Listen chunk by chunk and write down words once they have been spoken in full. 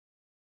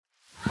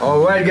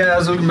Alright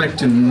guys, welcome back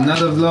to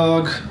another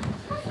vlog.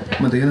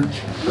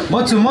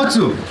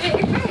 Matsu!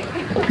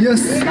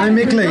 Yes, I'm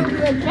Eklai.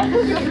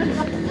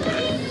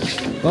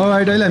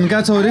 Alright, I'm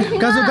Katsu.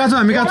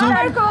 I'm Katsu.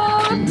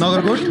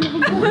 Nagarkot.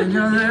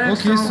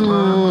 Okay, so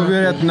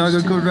we're at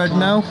Nagarkot right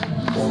now.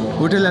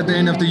 Hotel at the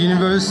end of the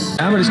universe.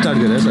 I'm gonna start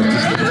here.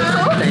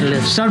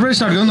 Start.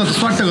 Go no,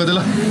 swat go the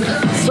la.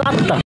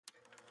 Swat.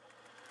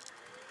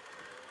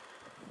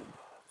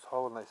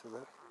 How nice is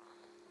that?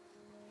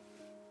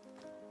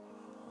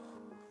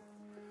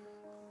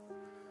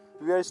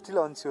 We are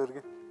still unsure,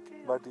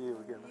 but you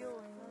again.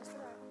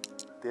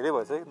 धेरै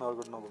भएछ है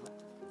नगरकोट नघुम्ने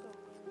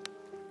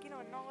किन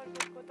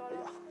नगरकोटको तल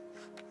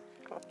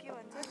के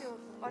भन्छ त्यो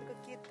अर्को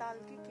के ताल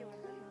के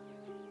भन्छ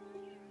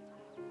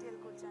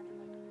तेलकोट जाने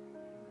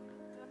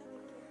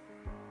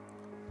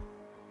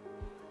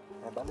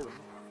बाटो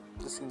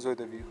Just enjoy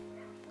the view.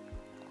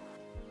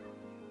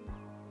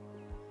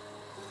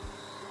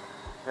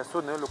 यहाँ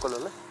सोध्ने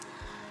लोकलहरुलाई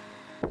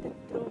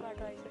त्यत्रो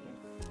बाटो आइसक्यो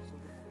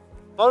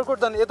नगरकोट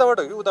जाने यताबाट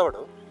हो कि उताबाट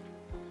हो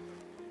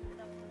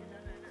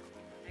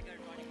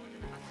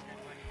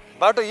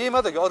बाटो यही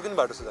मात्र हो कि अर्को पनि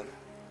बाटो छ जाने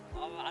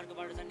अब अर्को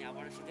बाटो छ नि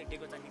यहाँबाट सिधै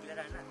डेको चाहिँ निक्लेर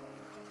हैन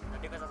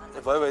डेको जान्छ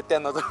भयो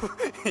त्यहाँ नजाऊ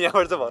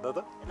यहाँबाट चाहिँ भन त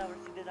यताबाट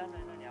सिधै जानु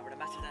हैन यहाँबाट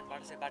माथि जानु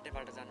बाटो छ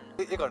बाटो जानु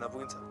 1 घण्टा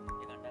पुगिन्छ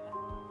 1 घण्टामा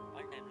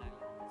अलि टाइम लाग्छ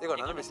 1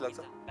 घण्टा बेसी लाग्छ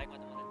बाइकमा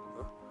त मलाई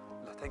हो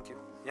ल थ्यांक यू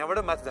यहाँबाट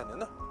माथि जाने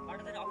हैन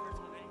बाटो चाहिँ अफरोड छ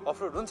फेरि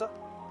अफरोड हुन्छ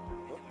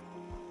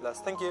ल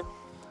थ्यांक यू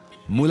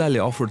मुलाले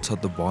अफरोड छ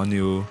त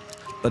भन्यो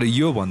तर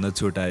यो भन्न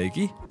छोटायो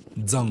कि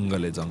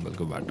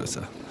जंगलको बाटो छ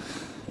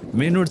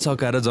मेन रोड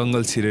सकाएर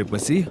जंगल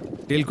छिरेपछि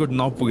तेलकोट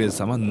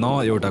नपुगेसम्म न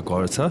एउटा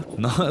घर छ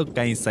न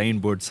कहीँ साइन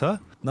बोर्ड छ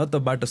न त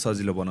बाटो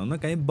सजिलो बनाउन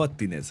कहीँ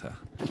बत्ती नै छ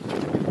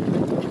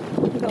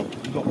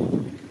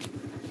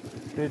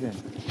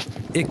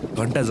 1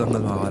 घण्टा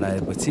जंगलमा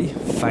हराएपछि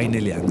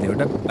फाइनली हामीले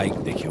एउटा बाइक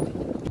देख्यौं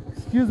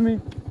एक्सक्युज मी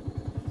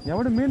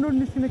यहाँबाट मेन रोड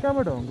निस्किने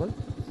कहाँबाट हो अंकल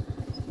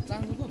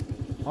चाङको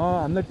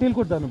हामीलाई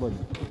तेलकोट जानु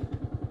पर्यो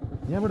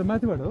यहाँबाट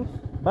माथिबाट हो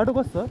बाटो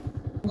कस्तो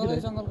छ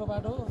जंगलको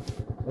बाटो हो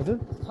हजुर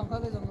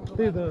खङ्गाले जंगलको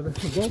त्यही त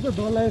गाउँको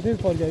डर लाग्यो फेरि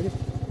फर्क्यो कि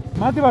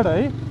माथिबाट है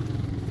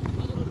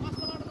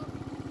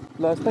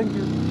ल थ्यांक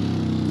यू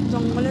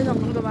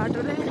जंगलको बाटो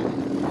रे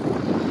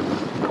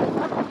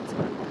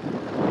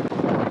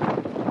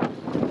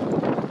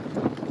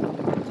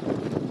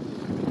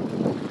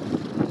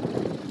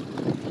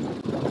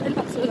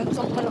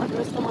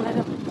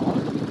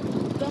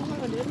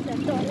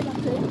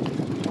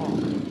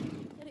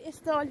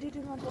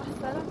अल्टिट्युडमा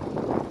बस्दा र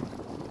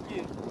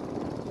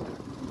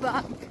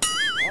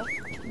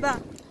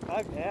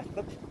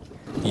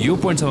यो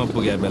पोइन्टसम्म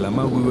पुगे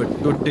बेलामा वी वर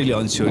टोटली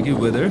अनस्योर कि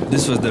whether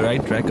this was the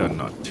right track or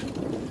not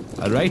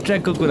right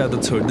ट्र्याकको कुरा त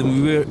छोड्दिउँ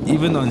वी वर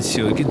इभन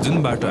अनस्योर कि जुन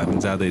बाटो हामी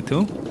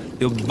जाँदैथ्यौँ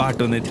त्यो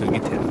बाटो नै थियो कि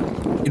थिएन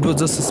it was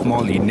just a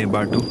small हिँड्ने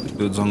बाटो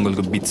त्यो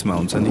जङ्गलको बिचमा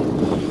हुन्छ नि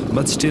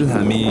बट स्टिल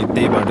हामी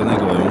त्यही बाटो नै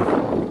गयौँ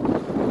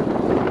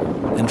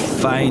and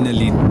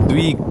finally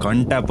 2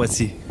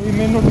 घण्टापछि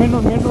main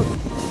road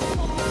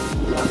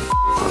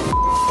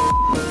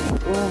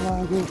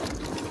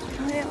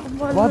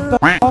What the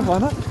fuck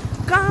भन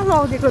कहाँ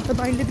लगिदिएको त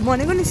तैँले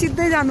भनेको नि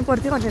सिधै जानु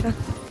पर्थ्यो भनेर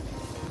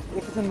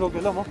एकैछिन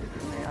रोक्यो ल म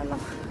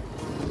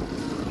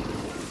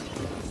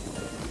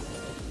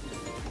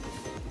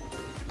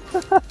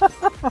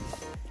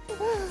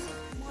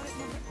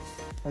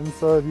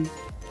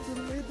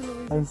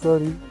I'm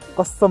sorry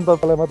कसम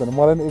तपाईलाई मात्र हैन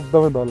मलाई नि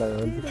एकदमै डर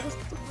लाग्यो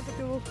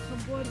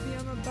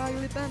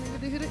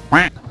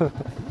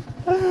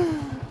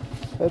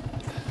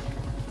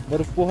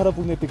मेरो पोखरा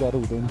पुग्ने टिकाहरू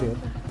हुँदैन थियो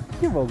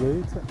के भएको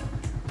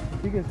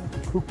ठिकै छ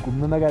खुब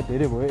घुम्न नगए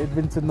धेरै भयो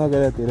एडभेन्चर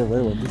नगरे धेरै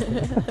भयो भन्दै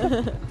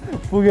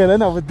पुगेन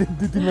हैन अब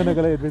 2-3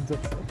 महिनाको लागि एडभेन्चर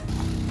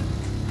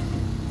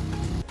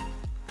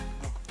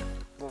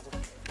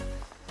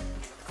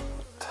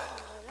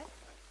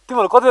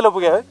तिमीहरु कति बेला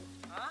पुग्यो है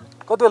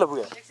कति बेला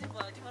पुग्यो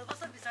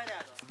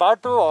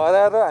बाटो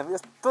हराएर हामी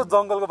यस्तो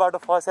जंगलको बाटो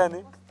फस्या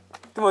नि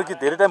तिमीहरु कि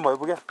धेरै टाइम भयो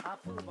पुग्यो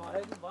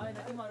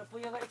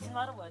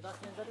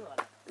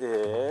ए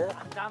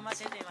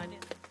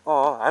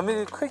हामी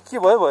खै के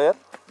भयो यार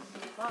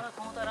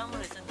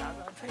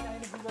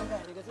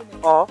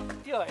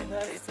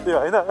त्यो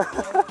होइन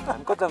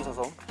हामी कति जान्छ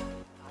छौँ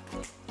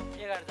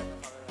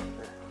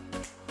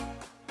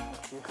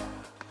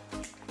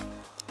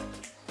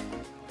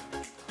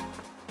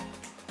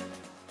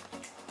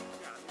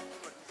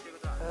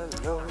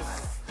हेलो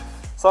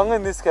सँगै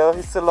निस्क्यो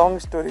इट्स अ लङ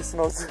स्टोरी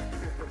सुनाउँछु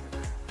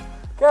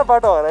क्या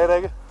बाटो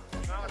हराइरहेको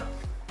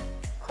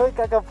खै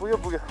कहाँ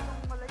पुग्यो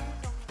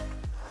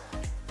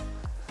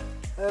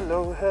Hello.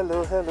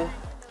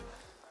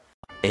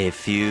 A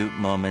few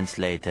moments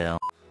later.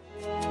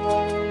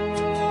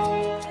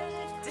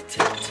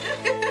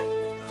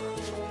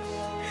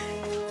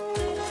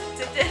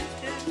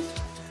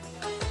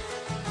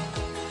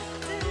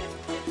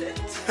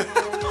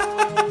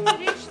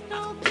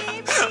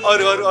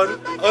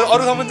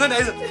 अरू सामान छ नि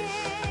आइज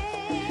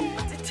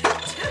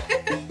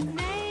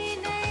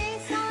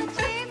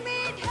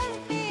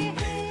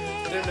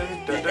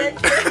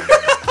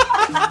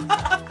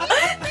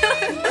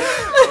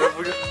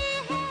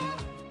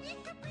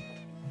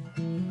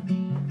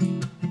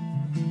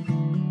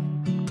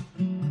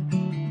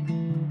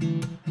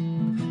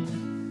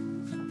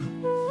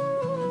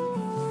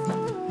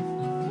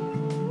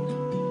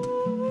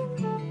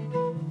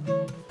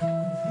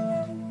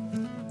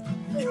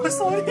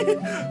Sorry.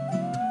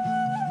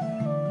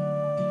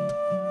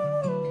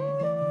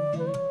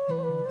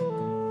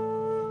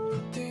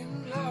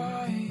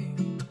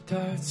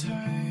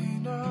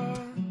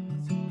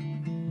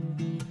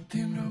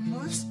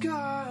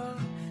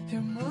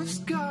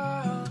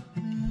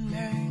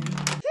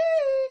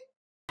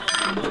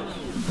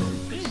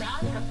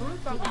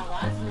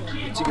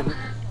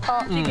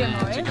 Chicken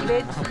हो है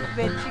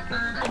veg chicken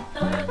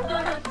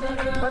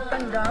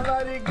पतंगा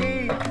वारगी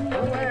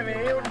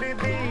मैं उड़दी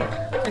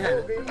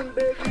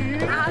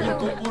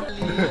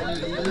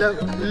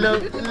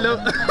love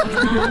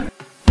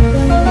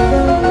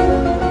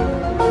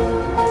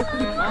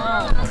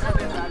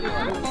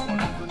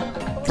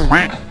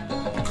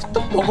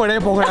पकौडा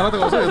मात्र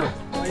गर्छ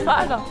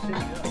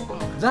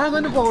जहाँ गयो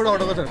नि पकौडा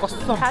अर्डर गर्छ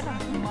कस्तो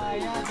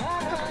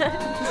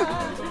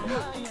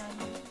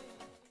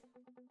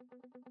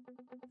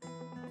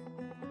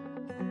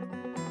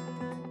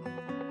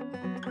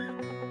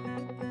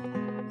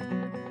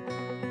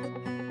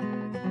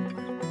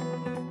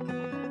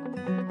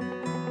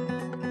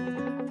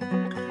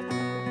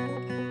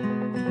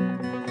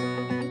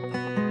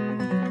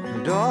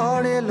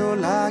डढेलो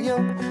लाग्यो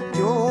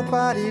त्यो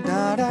पारी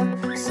डाँडा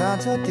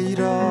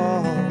साँझतिर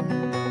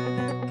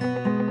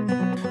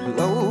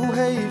लौ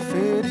है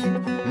फेरि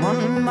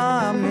मनमा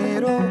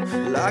मेरो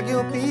लाग्यो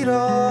पिर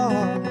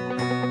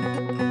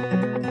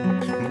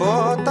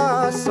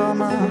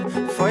बतासमा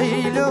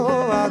फैल्यो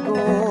आगो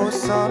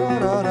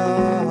सरर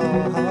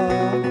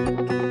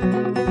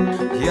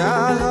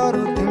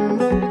यादहरू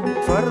तिम्रो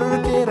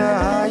फर्केर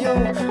आयो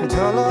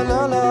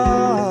झललल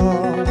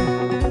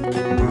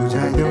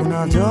बुझाइदेऊ न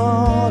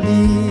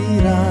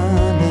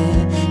जलिरहने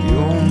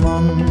यो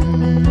मन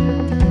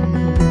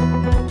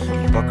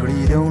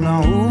पक्रिदेऊ न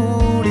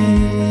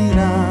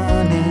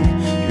उडिरहने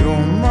यो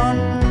मन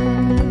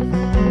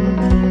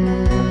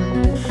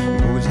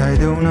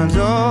बुझाइदेऊ न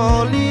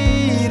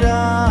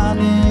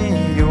जलिरहने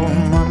यो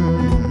मन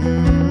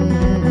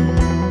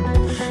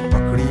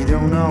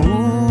पक्रिदेऊ न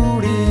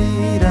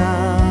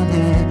उडिरहने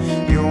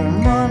यो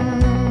मन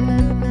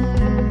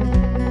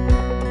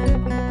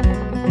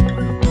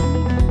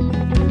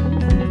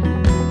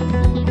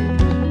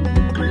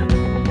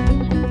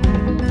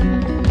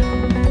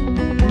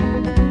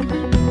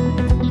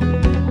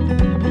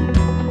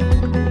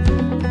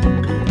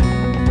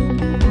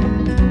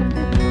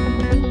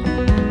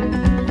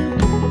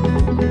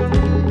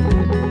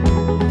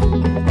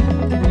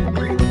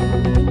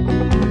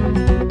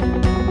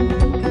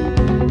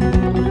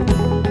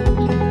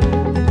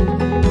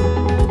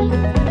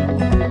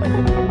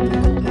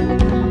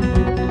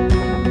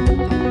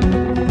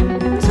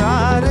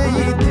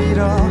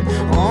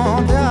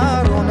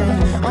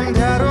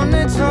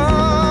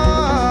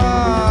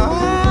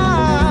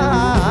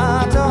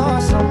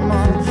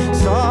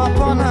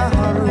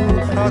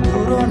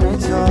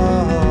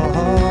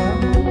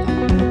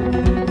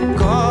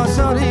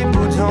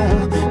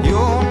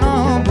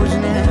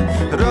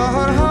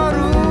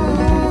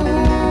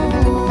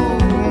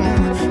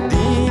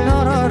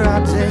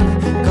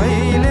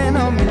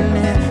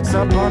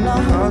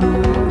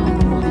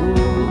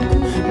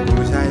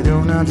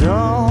बुझाइदेऊ न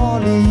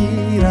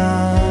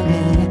जलिरहने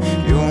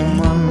यो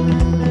मन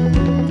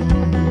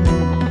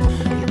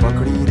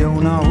पक्रिदेऊ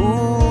न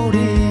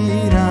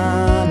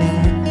उडिरहने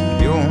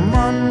यो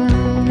मन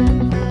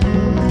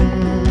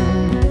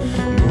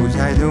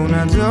बुझाइदेऊ न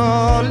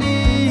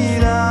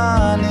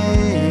जलिरहने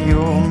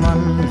यो मन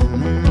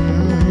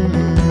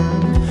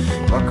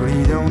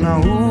पक्रिदेऊ न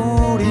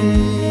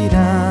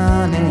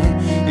उडिरहने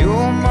यो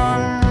मन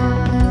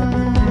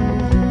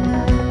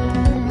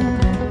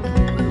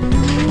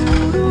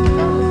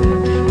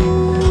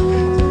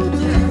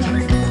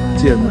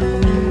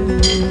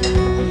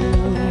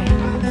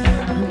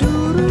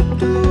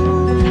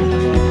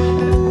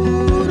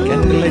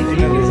Candlelight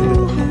dinner is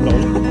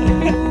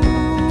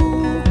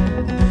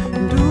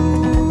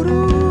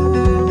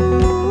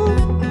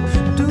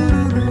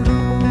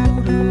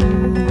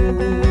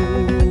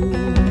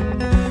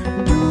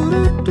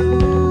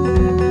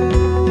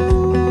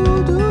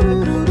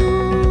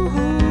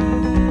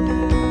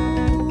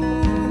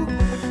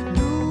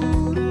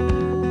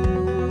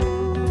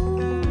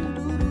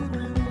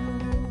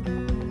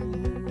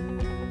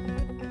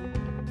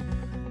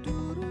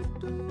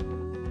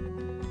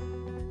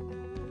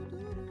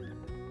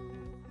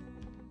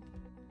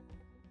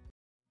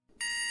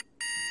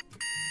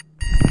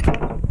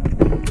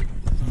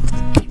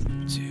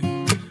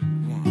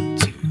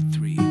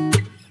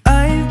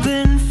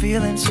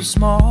feeling so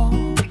small.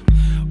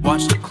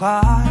 Watch the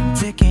clock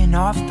ticking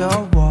off the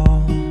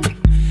wall.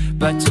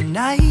 But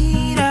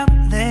tonight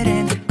I'm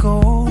letting it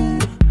go.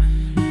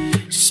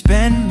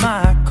 Spend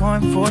my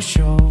coin for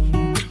sure.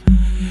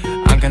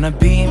 I'm gonna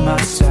be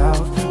myself,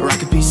 or I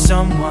could be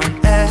someone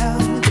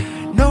else.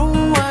 No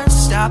one's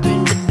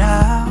stopping me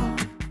now.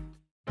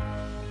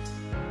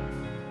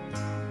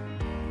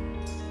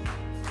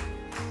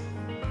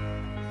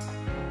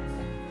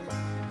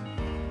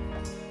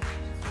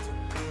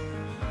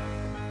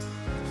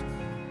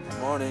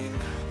 Morning.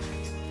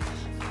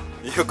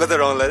 You got the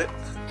wrong letter.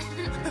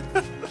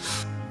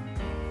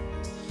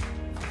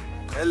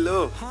 Hello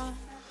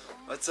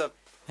what's up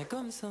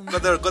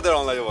कता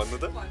आउँला यो भन्नु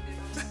त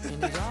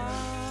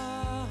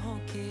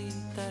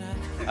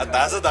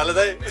तास थाले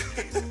दाइ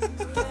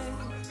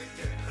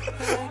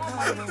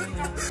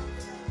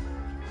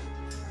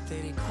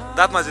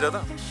दाँत माझिरा त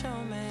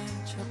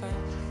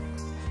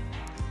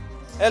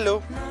हेलो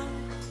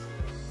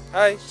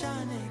हाई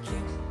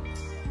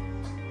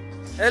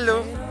हेलो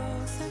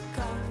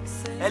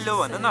हेलो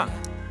भन्नु न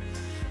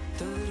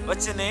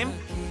What's your name?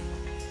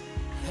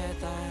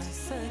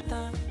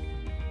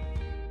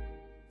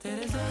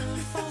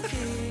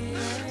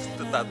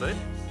 To tato है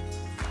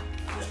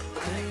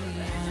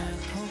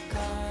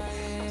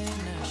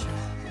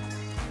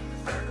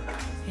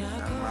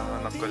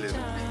नक्कली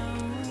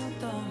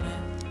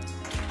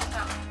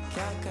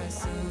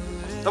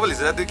तपाईँले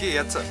हिजो राति के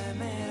याद छ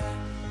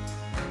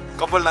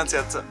कपाल डान्स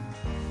याद छ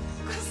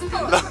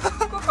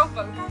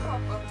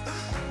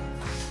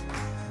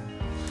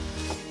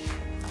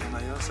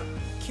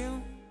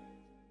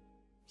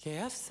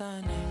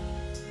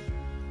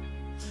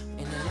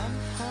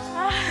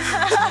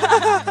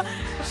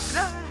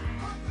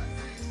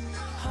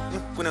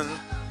कुनै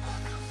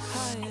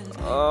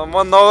म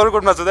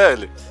नगरकोटमा छु दाइ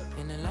अहिले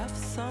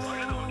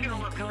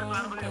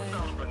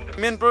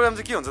मेन प्रोग्राम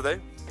चाहिँ के हुन्छ दाइ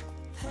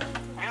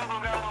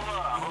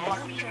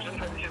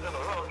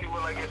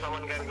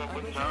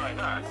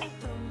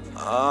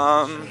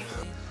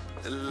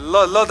ल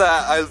ल दा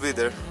आई विल बी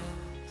देयर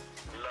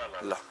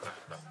ल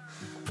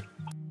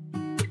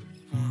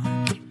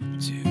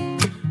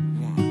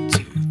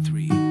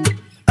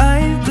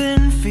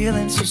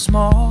Feeling so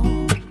small,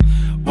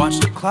 watch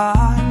the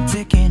clock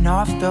ticking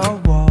off the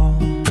wall.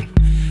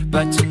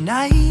 But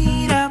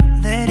tonight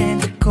I'm letting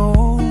it go.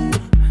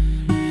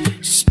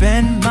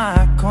 Spend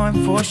my coin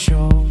for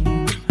sure.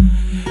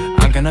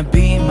 I'm gonna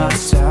be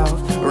myself,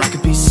 or I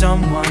could be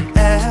someone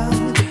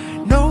else.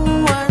 No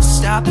one's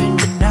stopping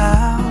me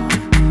now.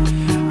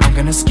 I'm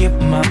gonna skip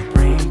my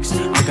breaks,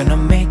 I'm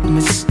gonna make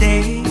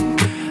mistakes.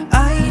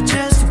 I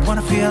just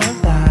wanna feel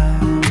alive.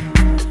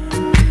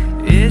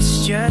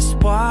 It's just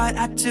what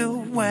I do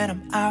when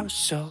I'm out,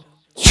 so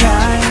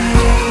try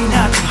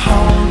not to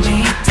hold me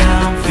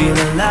down. Feel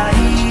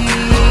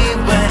alive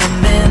when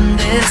I'm in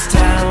this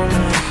town.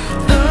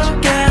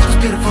 Look at those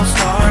beautiful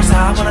stars.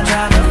 I wanna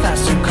drive a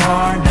faster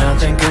car.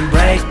 Nothing can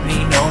break me,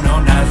 no, no,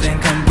 nothing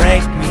can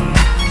break me.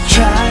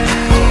 Try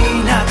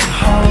not to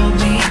hold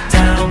me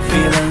down.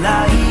 Feel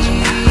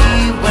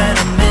alive when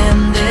I'm in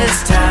this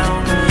town.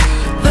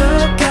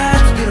 Look at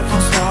those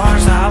beautiful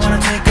stars. I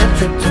wanna take a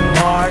trip to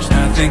Mars.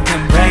 Nothing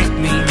can break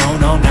me, no,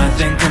 no,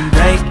 nothing can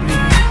break me.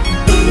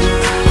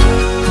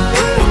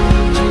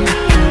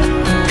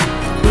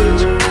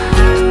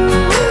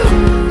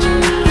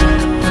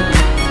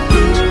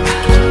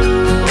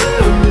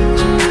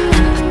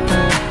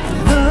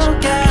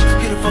 Look at the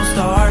beautiful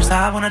stars.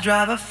 I wanna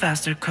drive a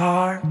faster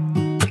car.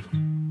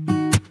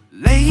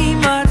 Lay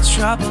my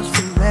troubles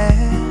to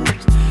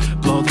rest.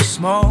 Blow the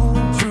smoke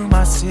through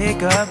my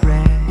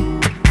cigarette.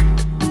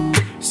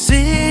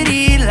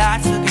 City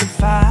lights looking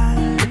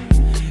fine,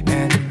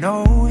 and I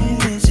know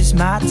this is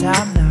my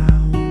time now.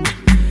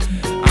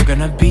 I'm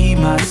gonna be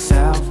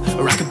myself,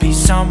 or I could be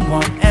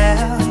someone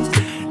else.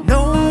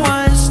 No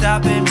one's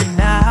stopping me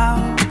now.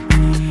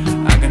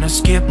 I'm gonna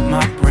skip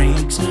my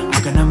breaks,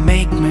 I'm gonna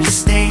make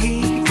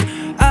mistakes.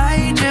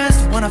 I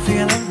just wanna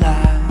feel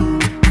alive.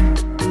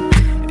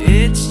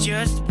 It's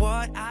just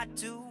what I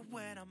do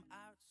when I'm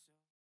out.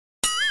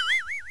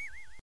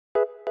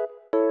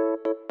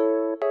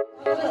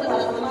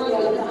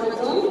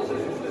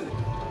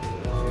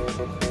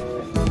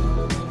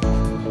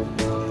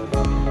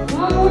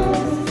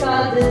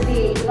 This is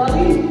the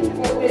loving